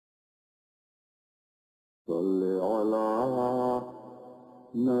सल्ले अला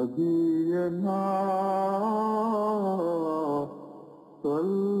नबीना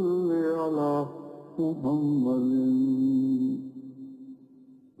सल्ले अला मुहम्मदिन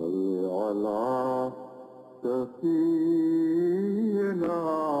सल्ले अला शफीना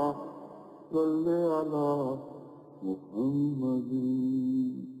सल्ले अला मुहम्मदिन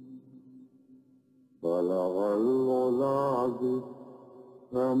बलगल उला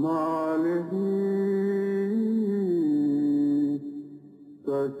बिकमालिही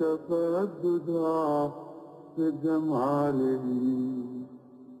कशफ दुजा बिजमालिही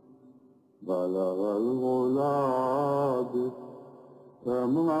बलगल उला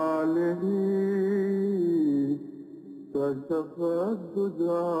बिकमालिही कशफ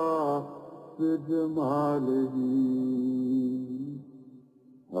दुजा बिजमालिही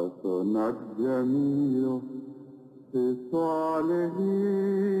हसनत जमीउ बिस्वालिही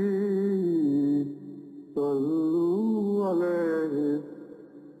सल्लू अलैहि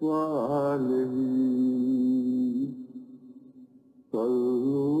वालिही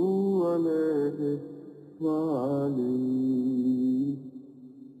सल्लू अलैहि वालिही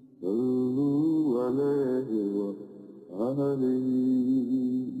सल्लू अलैहि वालिही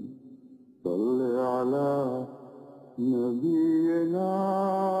सल्ले अला नबीना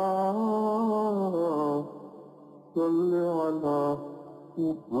सल्ले अला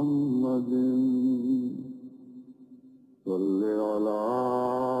मुहम्मदिन सल्ले अला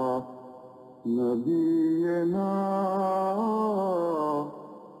नबीना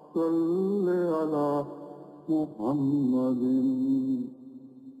सल्ले अला मुहम्मदिन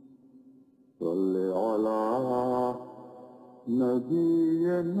सल्ले अला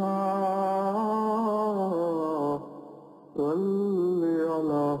नबीना सल्ले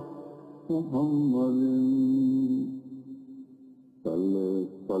अला मुहम्मदिन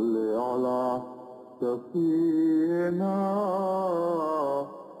सल्ले अला शफीना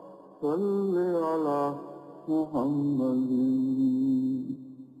सल्ले अला मुहम्मदिन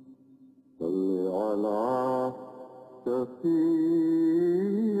सल्ले अला शफीना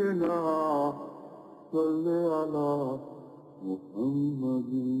सल्ले अला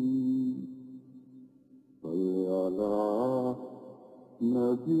मुहम्मदिन सल्ले अला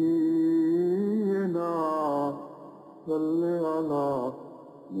नबीना सल्ले अला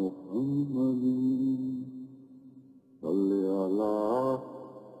मुहम्मदिन सल्ले अला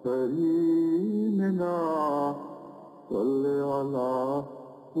करीमना सल्ले अला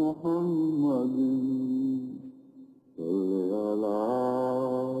मुहम्मदिन सल्ले अला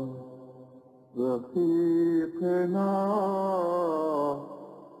रफीकना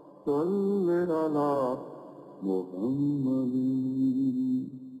सल्ले अला मुहम्मदिन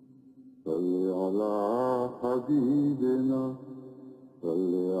सल्ले अला हबीबना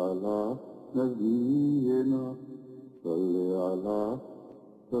सल्ले अला नबीना सल्ले अला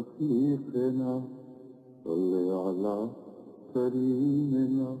रफीकना सल्ले अला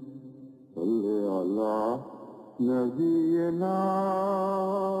करीमना सल्ले अला नबीना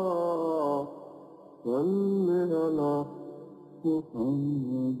सल्ले अला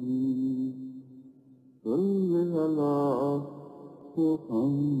मुहम्मदिन सल्ले अला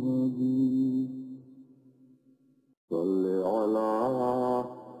मुहम्मदिन सल्ले अला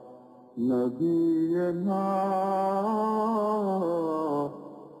नबीना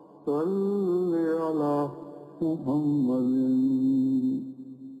सल्ले अला मुहम्मदिन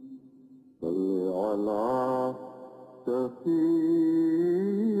सल्ले अला शफीना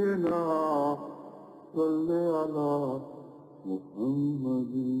सल्ले अला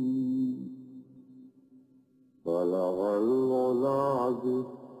मुहम्मदिन बलगल उला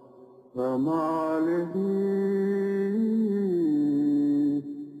बिकमालिही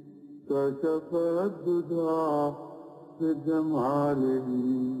कशफ दुजा बिजमालिही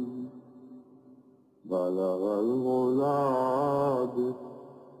बलगल उला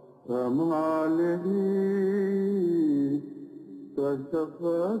बिकमालिही कशफ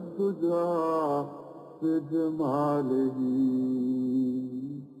दुजा बिजमालिही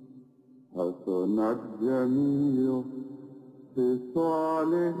हसनत जमीउ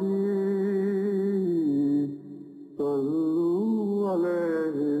बिस्वालिही सल्लू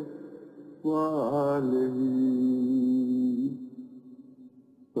अलैहि वालिही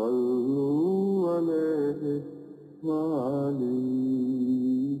सल्लू अलैहि वालिही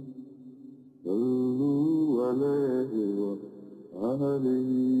सल्लू अलैहि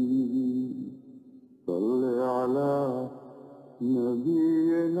वालिही सल्ले अला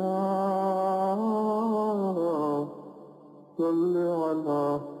नबीना सल्ले अला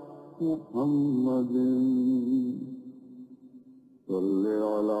मुहम्मदिन, सल्ले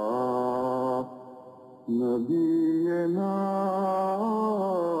अला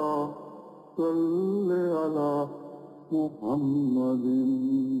محمد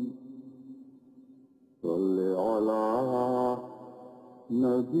صل على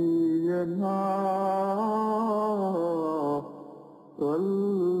نبينا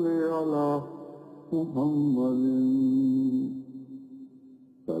صل على محمد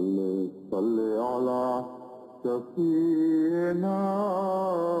صل على شفيعنا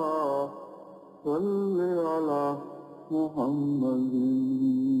صل على محمد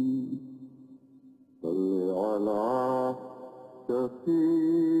صل على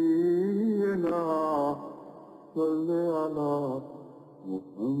شفيعنا صل على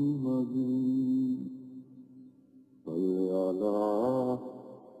محمد صل على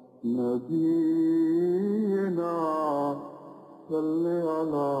نبينا صل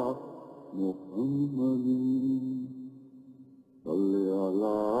على محمد صل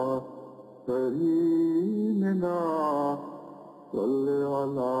على كريمنا صل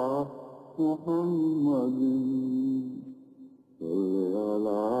على محمد صل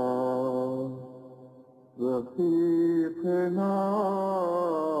على رفيقنا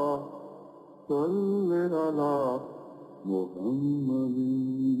صل على محمد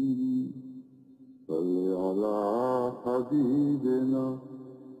صل على حبيبنا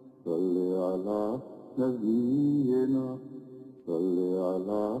صل على نبينا صل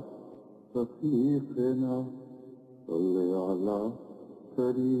على رفيقنا صل على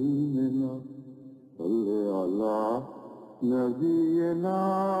كريمنا صل على نبينا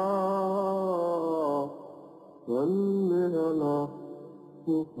صل على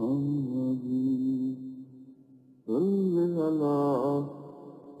محمد صل على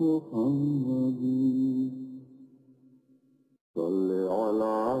محمد صل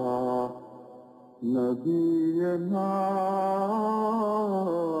على نبينا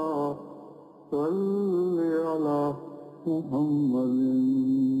صل على محمد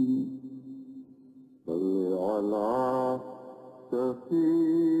صل على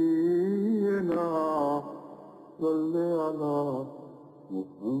شفيعنا صل على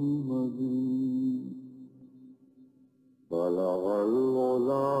محمد بلغ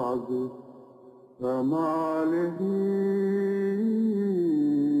العلا بكماله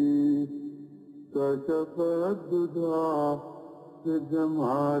كشف الدجى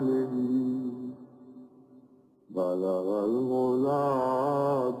بجماله بلغ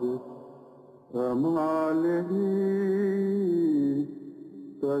العلا بكماله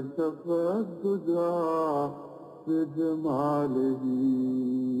كشف الدجى بجماله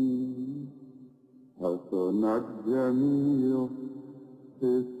حسنت جميع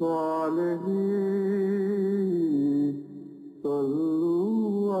خصاله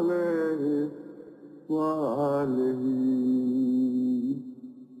صلوا عليه وآله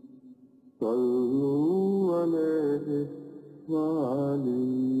صلوا عليه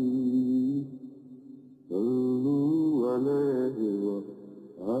وآله صلوا عليه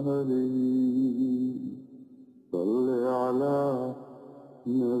وآله صل على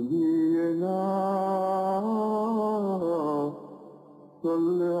نبينا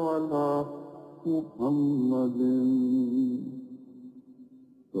صل على محمد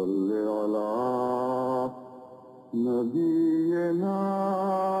صل على نبينا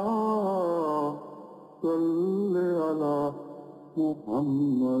صل على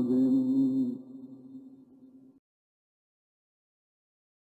محمد